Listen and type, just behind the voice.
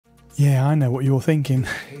Yeah, I know what you're thinking.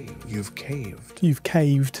 Hey, you've caved. You've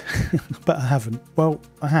caved, but I haven't. Well,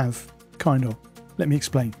 I have, kind of. Let me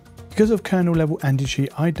explain. Because of kernel level anti-cheat,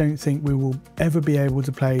 I don't think we will ever be able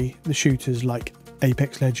to play the shooters like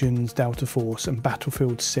Apex Legends, Delta Force and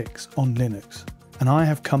Battlefield 6 on Linux. And I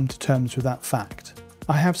have come to terms with that fact.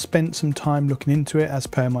 I have spent some time looking into it as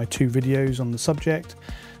per my 2 videos on the subject,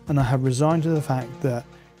 and I have resigned to the fact that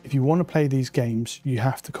if you want to play these games, you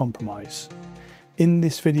have to compromise. In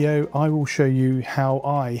this video, I will show you how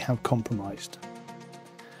I have compromised.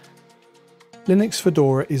 Linux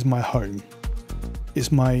Fedora is my home.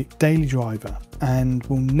 It's my daily driver and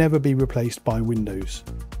will never be replaced by Windows.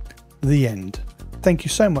 The end. Thank you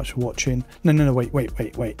so much for watching. No,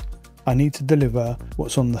 wait. I need to deliver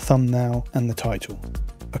what's on the thumbnail and the title.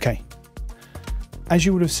 Okay. As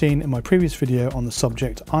you would have seen in my previous video on the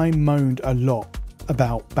subject, I moaned a lot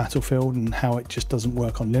about Battlefield and how it just doesn't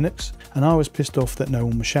work on Linux, and I was pissed off that no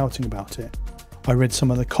one was shouting about it. I read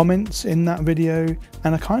some of the comments in that video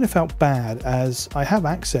and I kind of felt bad as I have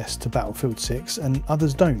access to Battlefield 6 and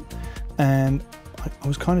others don't, and I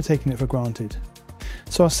was kind of taking it for granted.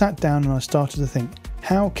 So I sat down and I started to think,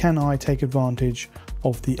 how can I take advantage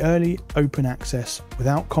of the early open access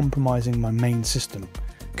without compromising my main system?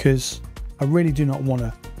 Because I really do not want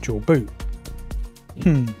to dual boot.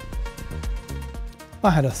 I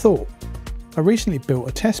had a thought. I recently built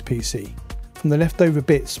a test PC from the leftover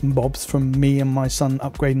bits and bobs from me and my son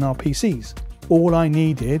upgrading our PCs. All I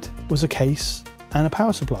needed was a case and a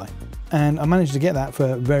power supply, and I managed to get that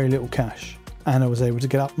for very little cash, and I was able to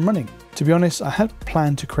get up and running. To be honest, I had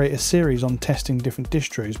planned to create a series on testing different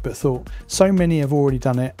distros, but thought so many have already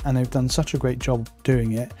done it and they've done such a great job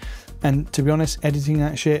doing it, and to be honest, editing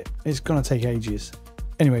that shit is gonna take ages.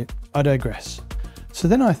 Anyway, I digress. So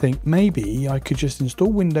then I think maybe I could just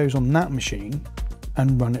install Windows on that machine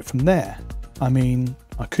and run it from there. I mean,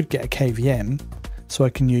 I could get a KVM so I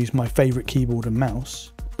can use my favourite keyboard and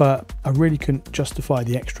mouse, but I really couldn't justify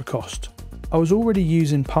the extra cost. I was already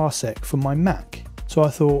using Parsec for my Mac, so I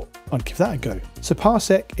thought I'd give that a go. So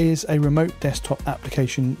Parsec is a remote desktop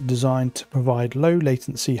application designed to provide low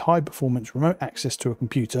latency, high performance remote access to a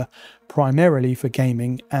computer, primarily for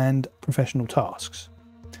gaming and professional tasks.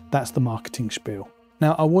 That's the marketing spiel.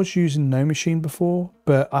 Now, I was using No Machine before,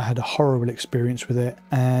 but I had a horrible experience with it,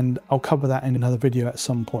 and I'll cover that in another video at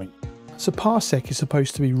some point. So Parsec is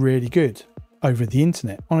supposed to be really good over the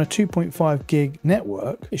internet. On a 2.5 gig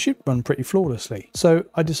network, it should run pretty flawlessly. So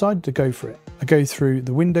I decided to go for it. I go through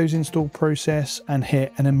the Windows install process and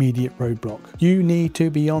hit an immediate roadblock. You need to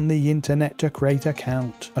be on the internet to create an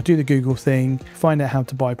account. I do the Google thing, find out how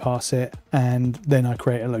to bypass it, and then I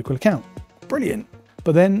create a local account. Brilliant.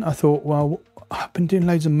 But then I thought, well, I've been doing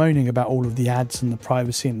loads of moaning about all of the ads and the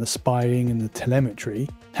privacy and the spying and the telemetry.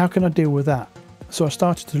 How can I deal with that? So I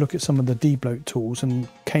started to look at some of the de-bloat tools and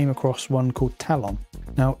came across one called Talon.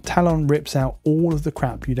 Now, Talon rips out all of the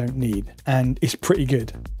crap you don't need, and it's pretty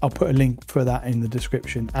good. I'll put a link for that in the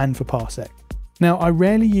description and for Parsec. Now, I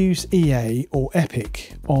rarely use EA or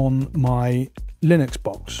Epic on my Linux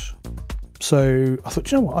box. So I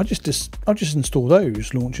thought, you know what, I'll just install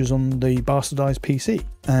those launchers on the bastardized PC.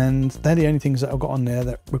 And they're the only things that I've got on there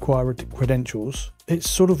that require credentials. It's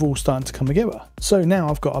sort of all starting to come together. So now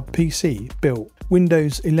I've got a PC built,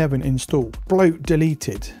 Windows 11 installed, Bloat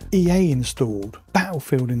deleted, EA installed,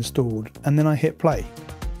 Battlefield installed, and then I hit play.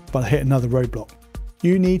 But I hit another roadblock.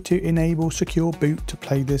 You need to enable secure boot to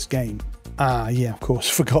play this game. Ah, yeah, of course,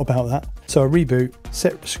 forgot about that. So I reboot,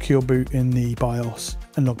 set secure boot in the BIOS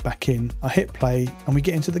and log back in. I hit play and we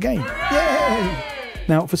get into the game. Yay!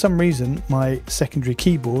 Now, for some reason, my secondary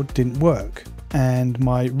keyboard didn't work, and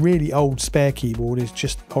my really old spare keyboard is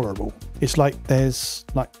just horrible. It's like there's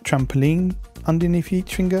like trampoline underneath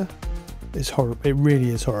each finger. It's horrible. It really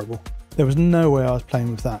is horrible. There was no way I was playing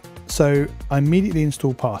with that. So I immediately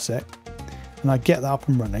installed Parsec and I get that up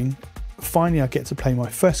and running. Finally, I get to play my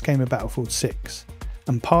first game of Battlefield 6,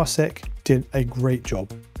 and Parsec did a great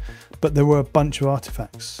job, but there were a bunch of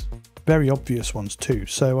artifacts, very obvious ones too.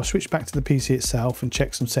 So I switched back to the PC itself and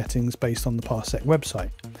checked some settings based on the Parsec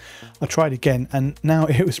website. I tried again and now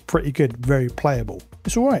it was pretty good, very playable.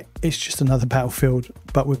 It's alright, it's just another Battlefield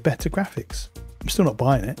but with better graphics. I'm still not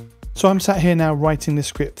buying it. So I'm sat here now writing this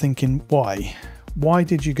script thinking, why? Why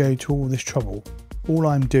did you go to all this trouble? All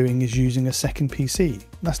I'm doing is using a second PC.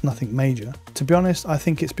 That's nothing major. To be honest, I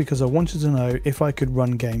think it's because I wanted to know if I could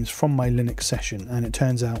run games from my Linux session, and it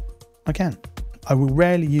turns out I can. I will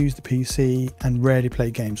rarely use the PC and rarely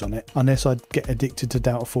play games on it, unless I get addicted to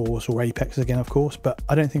Delta Force or Apex again, of course, but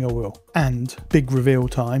I don't think I will. And big reveal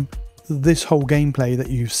time, this whole gameplay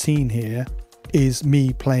that you've seen here is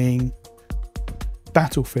me playing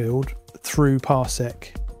Battlefield through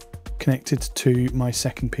Parsec connected to my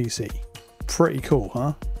second PC. Pretty cool,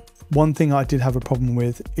 huh? One thing I did have a problem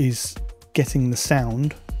with is getting the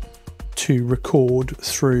sound to record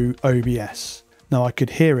through OBS. Now I could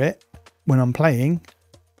hear it when I'm playing,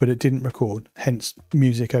 but it didn't record, hence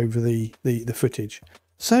music over the footage.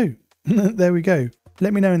 So there we go.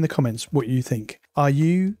 Let me know in the comments what you think. Are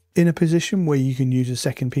you in a position where you can use a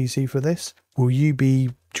second PC for this? Will you be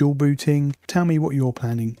dual booting? Tell me what you're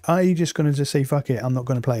planning. Are you just going to say, fuck it, I'm not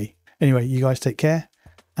going to play? Anyway, you guys take care,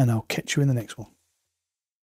 and I'll catch you in the next one.